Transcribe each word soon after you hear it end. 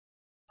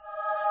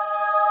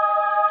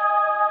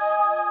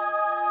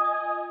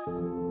In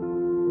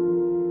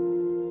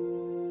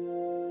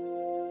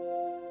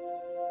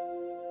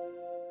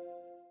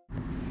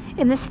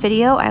this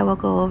video, I will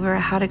go over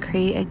how to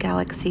create a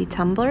galaxy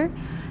tumbler.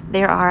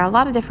 There are a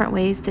lot of different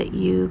ways that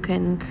you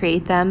can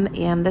create them,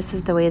 and this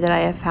is the way that I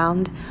have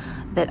found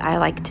that I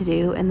like to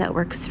do and that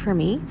works for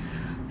me.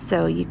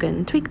 So you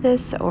can tweak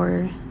this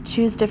or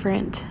choose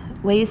different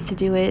ways to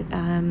do it.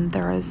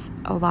 There is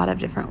a lot of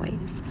different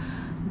ways,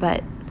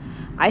 but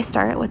I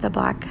start with a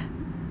black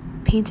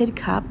painted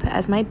cup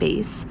as my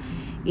base,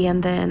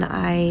 and then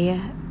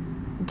I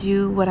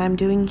do what I'm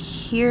doing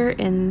here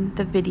in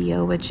the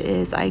video, which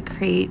is I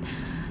create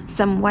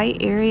some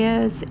white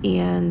areas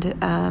and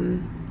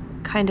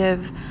kind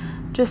of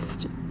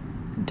just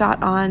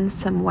dot on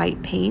some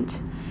white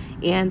paint.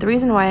 And the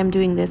reason why I'm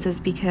doing this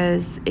is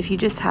because if you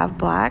just have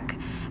black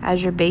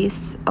as your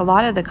base, a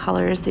lot of the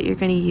colors that you're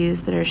going to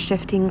use that are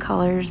shifting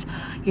colors,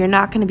 you're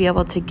not going to be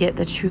able to get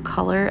the true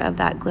color of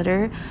that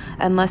glitter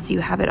unless you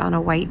have it on a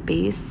white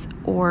base,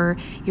 or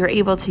you're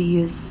able to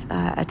use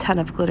a ton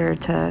of glitter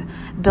to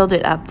build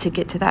it up to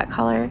get to that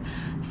color.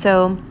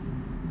 So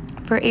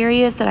for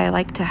areas that I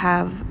like to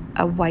have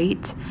a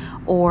white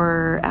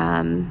or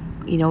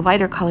you know,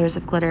 lighter colors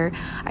of glitter,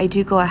 I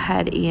do go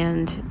ahead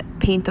and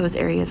paint those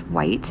areas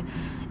white.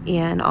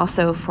 And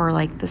also for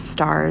like the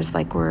stars,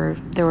 like where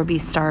there would be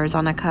stars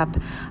on a cup,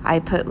 I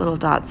put little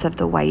dots of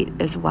the white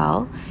as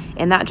well,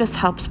 and that just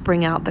helps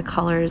bring out the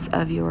colors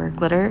of your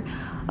glitter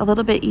a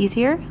little bit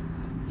easier.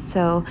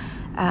 So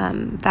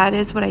that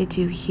is what I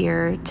do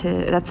here.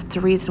 That's the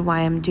reason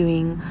why I'm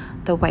doing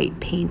the white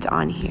paint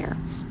on here.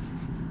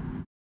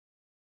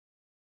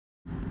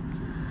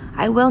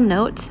 I will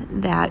note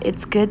that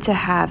it's good to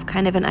have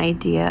kind of an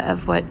idea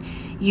of what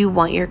you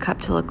want your cup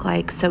to look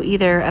like. So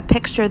either a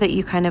picture that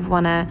you kind of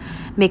want to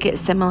make it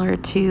similar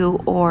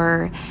to,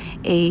 or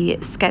a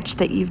sketch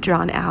that you've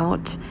drawn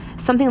out.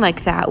 Something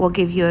like that will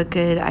give you a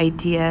good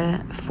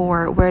idea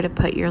for where to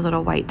put your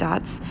little white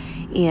dots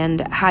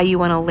and how you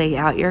want to lay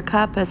out your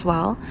cup as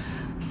well.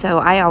 So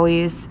I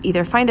always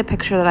either find a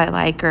picture that I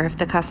like, or if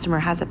the customer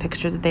has a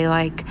picture that they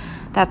like,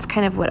 that's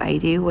kind of what I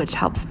do, which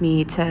helps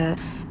me to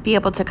be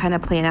able to kind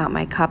of plan out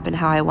my cup and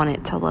how I want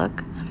it to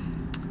look.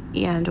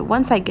 And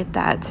once I get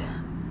that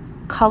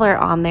color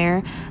on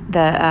there,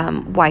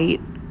 the white,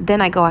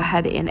 then I go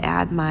ahead and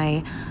add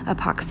my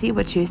epoxy,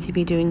 which you see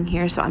me doing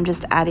here. So I'm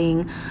just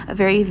adding a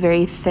very,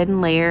 very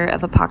thin layer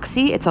of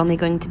epoxy. It's only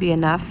going to be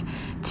enough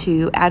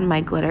to add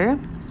my glitter.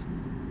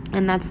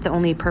 And that's the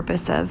only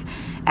purpose of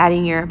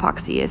adding your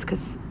epoxy, is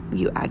because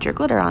you add your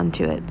glitter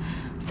onto it.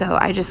 So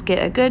I just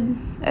get a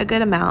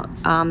good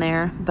amount on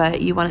there,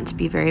 but you want it to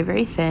be very,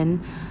 very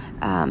thin,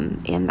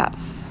 and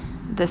that's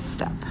this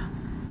step.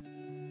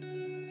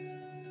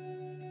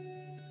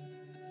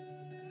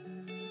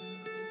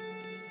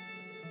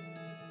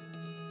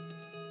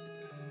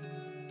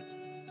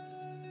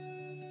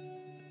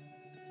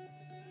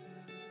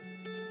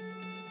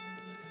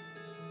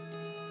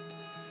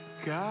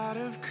 God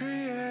of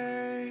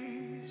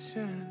creation,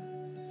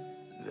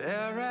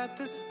 there at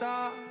the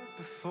start,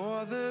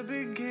 before the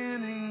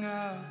beginning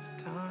of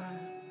time.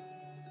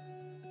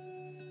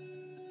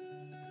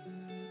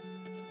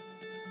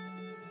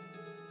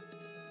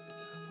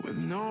 With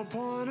no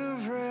point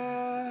of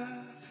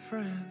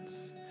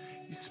reference,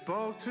 you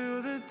spoke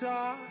to the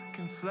dark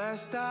and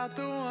fleshed out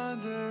the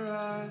wonder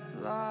of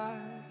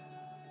life.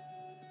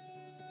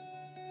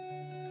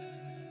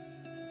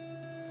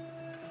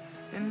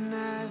 And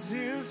as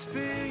you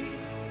speak,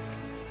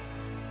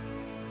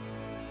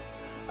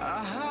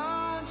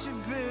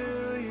 100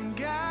 billion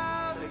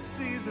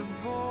galaxies are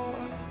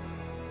born.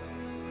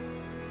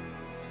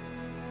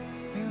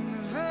 In the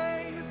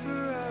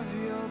vapor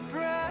of your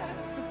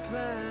breath, the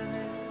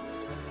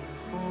planets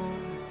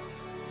form.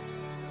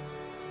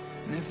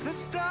 And if the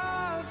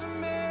stars were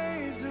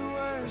made to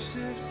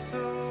worship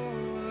so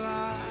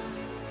loud,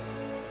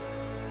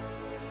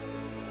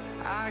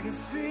 I can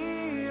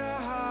see your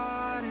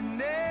heart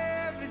in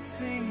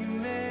everything you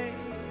made.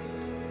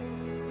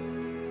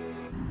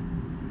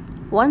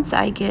 Once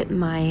I get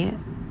my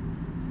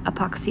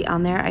epoxy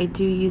on there, I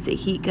do use a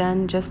heat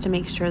gun just to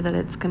make sure that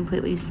it's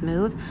completely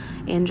smooth,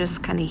 and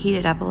just kind of heat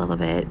it up a little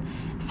bit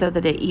so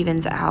that it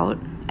evens out.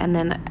 And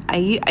then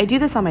I do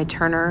this on my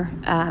turner,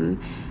 and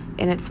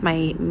it's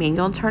my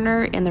manual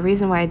turner, and the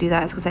reason why I do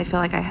that is because I feel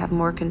like I have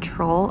more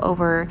control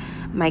over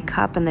my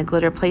cup and the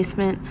glitter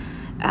placement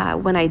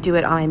when I do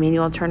it on my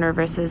manual turner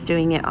versus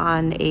doing it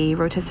on a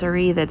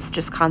rotisserie that's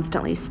just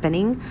constantly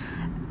spinning.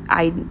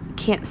 I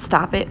can't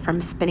stop it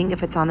from spinning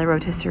if it's on the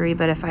rotisserie,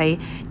 but if I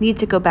need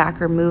to go back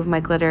or move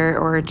my glitter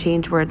or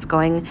change where it's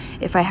going,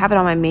 if I have it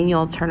on my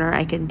manual turner,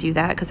 I can do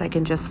that because I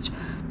can just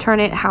turn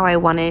it how I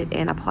want it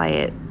and apply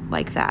it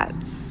like that.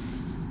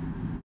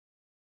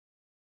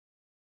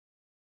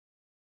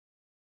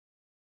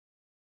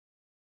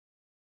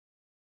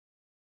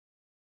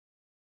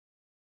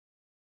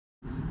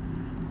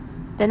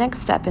 The next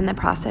step in the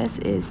process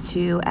is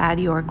to add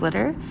your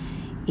glitter.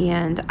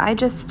 And I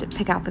just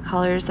pick out the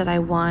colors that I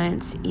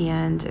want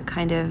and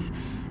kind of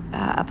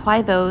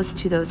apply those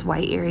to those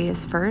white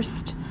areas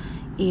first.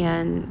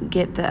 and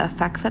get the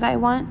effect that I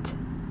want.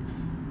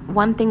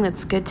 One thing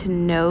that's good to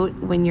note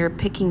when you're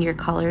picking your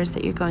colors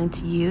that you're going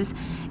to use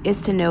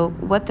is to know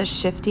what the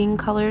shifting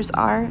colors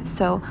are.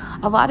 So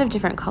a lot of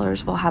different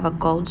colors will have a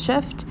gold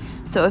shift.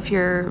 So if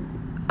you're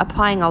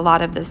applying a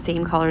lot of the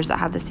same colors that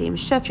have the same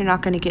shift, you're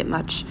not going to get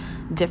much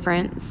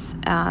difference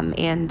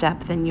and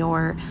depth in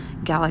your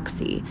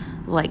galaxy,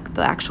 like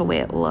the actual way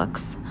it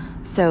looks.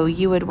 So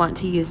you would want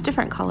to use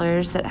different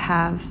colors that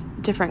have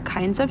different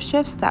kinds of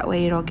shifts. That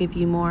way it'll give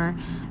you more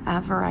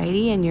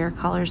variety in your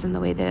colors and the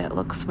way that it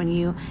looks when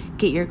you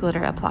get your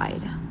glitter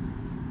applied.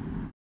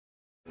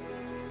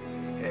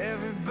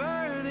 Every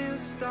burning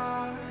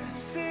star,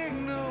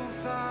 signal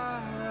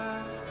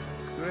fire of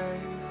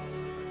grace.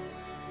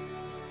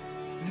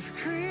 And if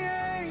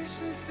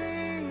creation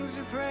sings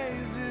your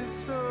praises,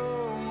 so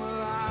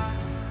will I.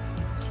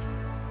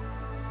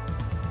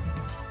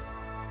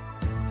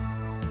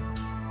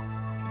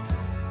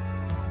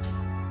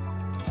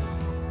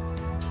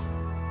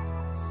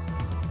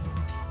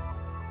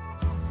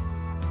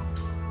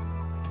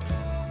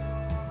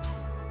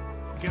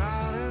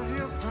 God of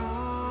your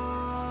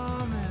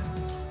promise,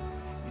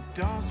 you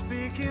don't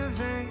speak in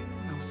vain,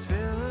 no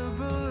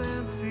syllable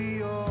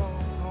empty or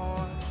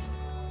void.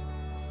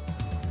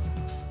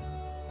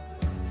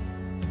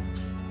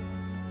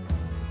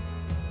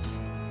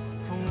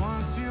 For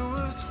once you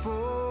have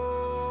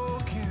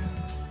spoken,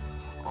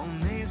 all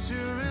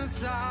nature and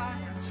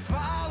science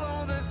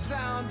follow the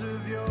sound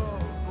of your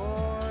voice.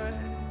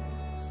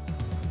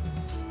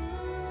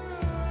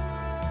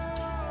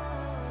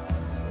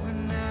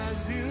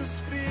 As you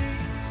speak,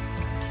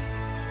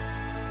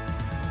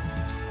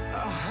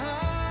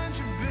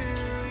 100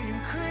 billion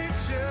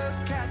creatures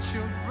catch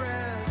your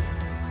breath,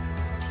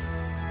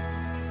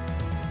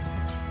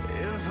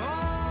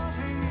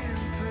 evolving in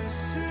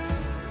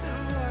pursuit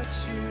of what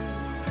you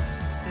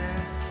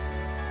said.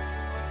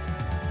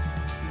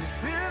 And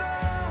if it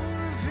all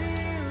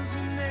reveals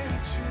your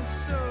nature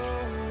so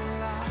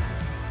alive,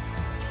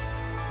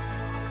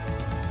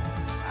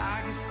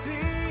 I can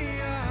see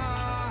your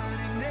heart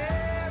in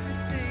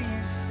everything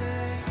you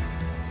say.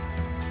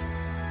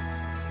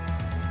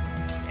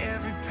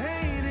 Every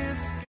pain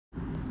is.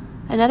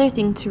 Another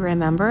thing to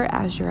remember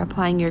as you're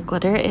applying your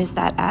glitter is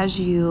that as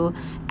you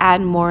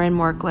add more and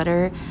more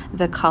glitter,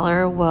 the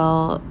color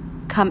will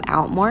come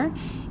out more.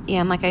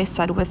 And like I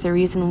said, with the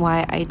reason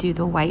why I do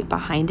the white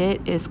behind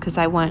it is because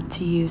I want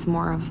to use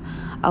more of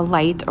a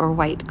light or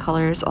white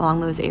colors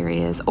along those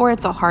areas, or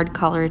it's a hard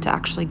color to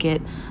actually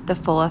get the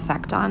full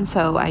effect on,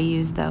 so I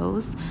use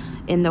those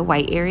in the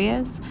white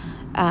areas.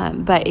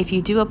 But if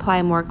you do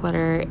apply more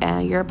glitter,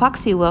 your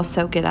epoxy will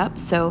soak it up,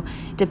 so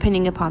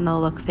depending upon the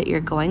look that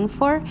you're going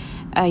for,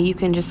 you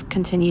can just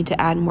continue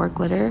to add more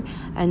glitter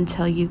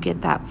until you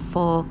get that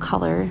full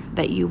color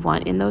that you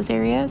want in those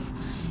areas.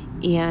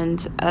 And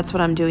that's what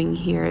I'm doing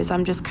here, is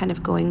I'm just kind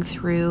of going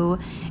through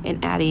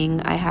and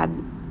adding. I had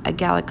a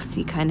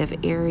galaxy kind of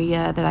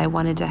area that I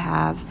wanted to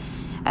have,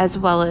 as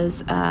well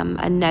as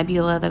a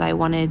nebula that I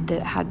wanted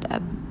that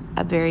had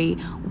a very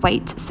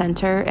white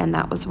center, and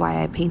that was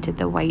why I painted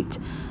the white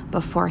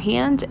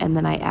beforehand, and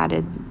then I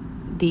added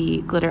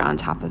the glitter on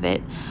top of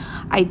it.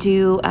 I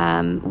do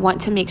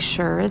want to make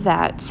sure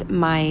that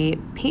my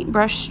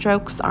paintbrush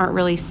strokes aren't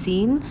really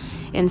seen,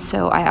 and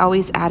so I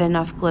always add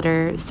enough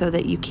glitter so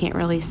that you can't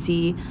really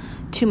see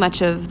too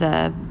much of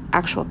the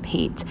actual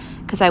paint,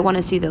 because I want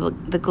to see the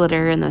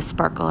glitter and the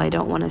sparkle. I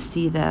don't want to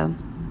see the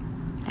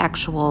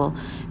actual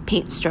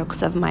paint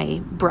strokes of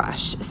my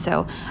brush.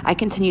 So I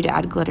continue to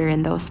add glitter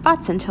in those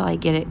spots until I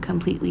get it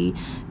completely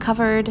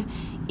covered,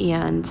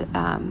 and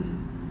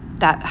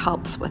that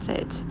helps with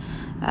it.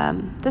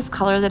 This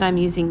color that I'm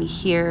using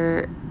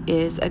here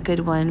is a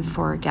good one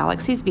for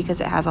galaxies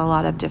because it has a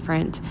lot of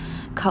different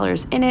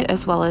colors in it,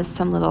 as well as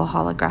some little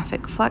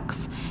holographic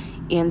flecks.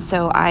 And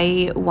so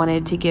I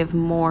wanted to give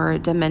more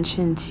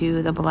dimension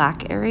to the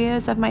black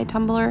areas of my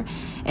tumbler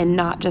and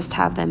not just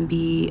have them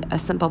be a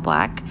simple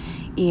black.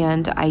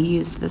 And I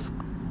used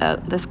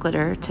this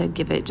glitter to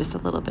give it just a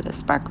little bit of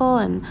sparkle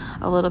and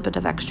a little bit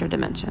of extra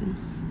dimension.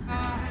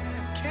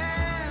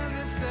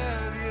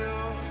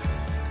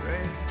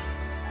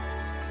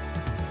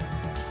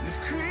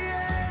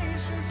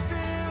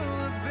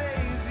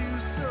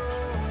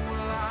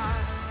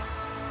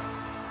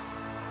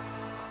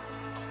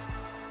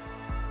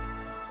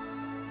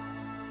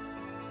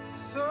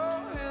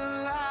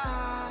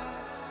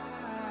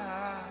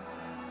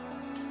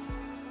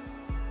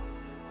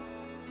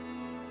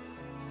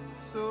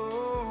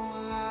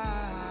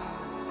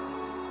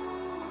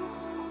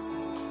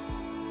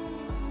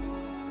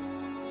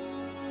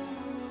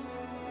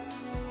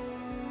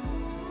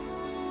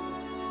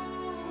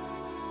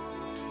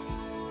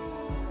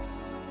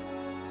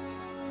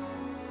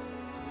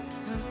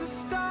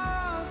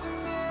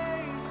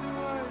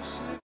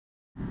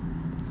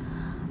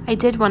 I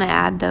did want to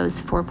add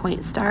those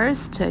 4-point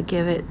stars to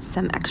give it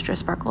some extra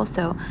sparkle,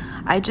 so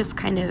I just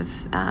kind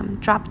of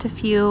dropped a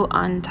few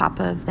on top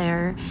of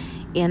there,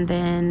 and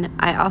then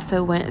I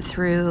also went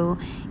through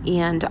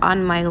and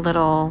on my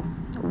little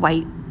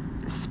white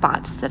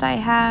spots that I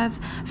have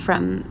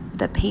from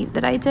the paint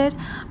that I did,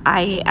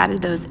 I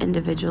added those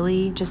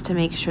individually just to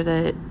make sure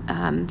that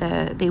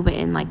they went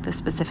in like the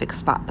specific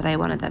spot that I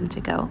wanted them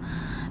to go.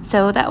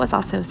 So that was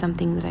also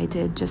something that I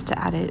did just to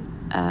add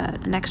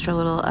an extra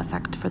little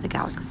effect for the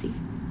galaxy.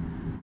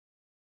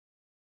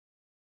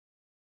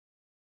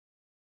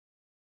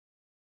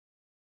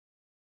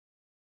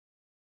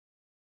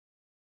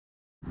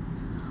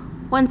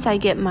 Once I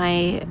get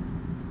my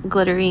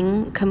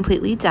glittering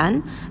completely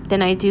done,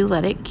 then I do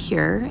let it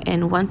cure,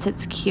 and once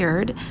it's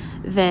cured,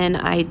 then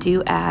I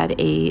do add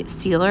a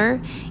sealer,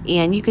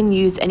 and you can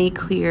use any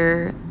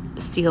clear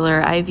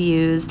sealer. I've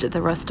used the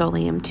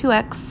Rustoleum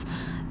 2X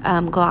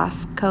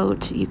gloss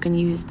coat. You can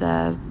use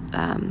the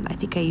I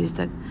think I used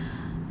the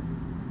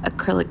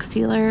acrylic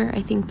sealer.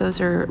 I think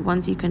those are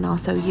ones you can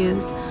also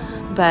use,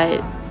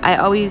 but I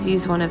always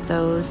use one of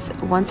those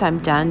once I'm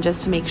done,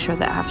 just to make sure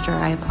that after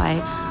I apply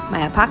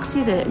my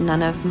epoxy that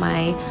none of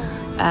my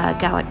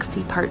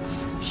galaxy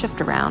parts shift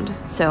around.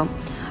 So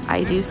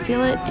I do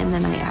seal it, and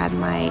then I add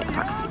my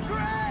epoxy.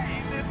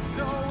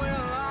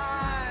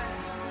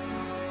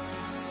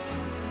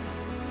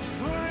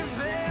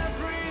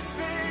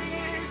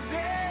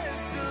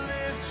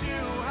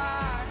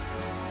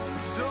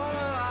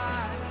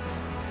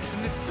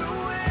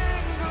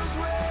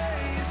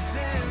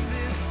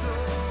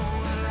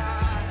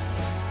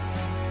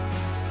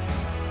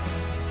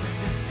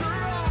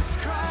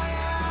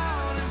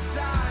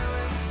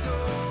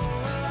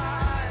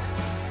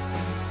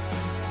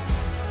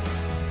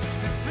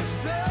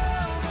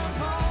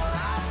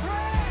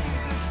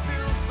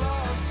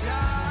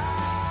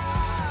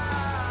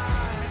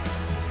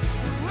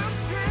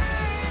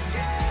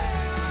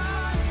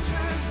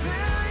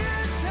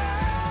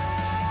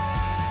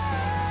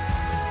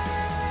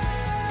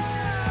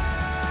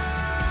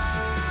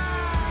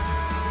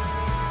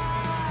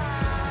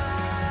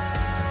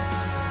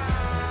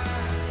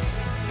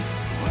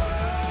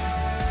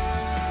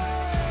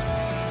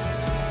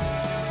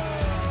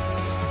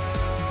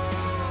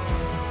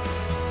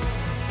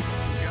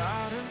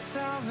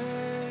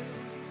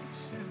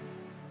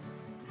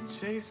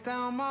 Chase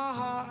down my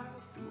heart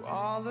through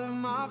all of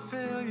my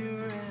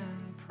failure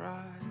and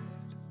pride.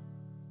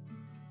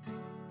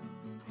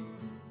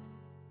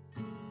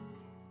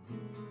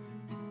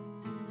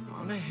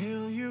 On a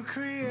hill you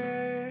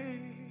created,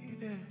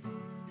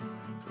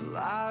 the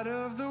light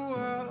of the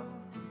world,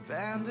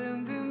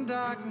 abandoned in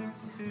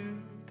darkness to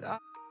die.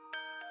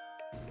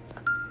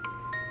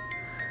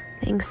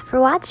 Thanks for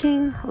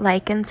watching.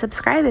 Like and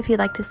subscribe if you'd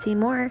like to see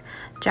more.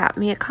 Drop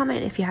me a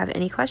comment if you have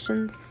any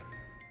questions.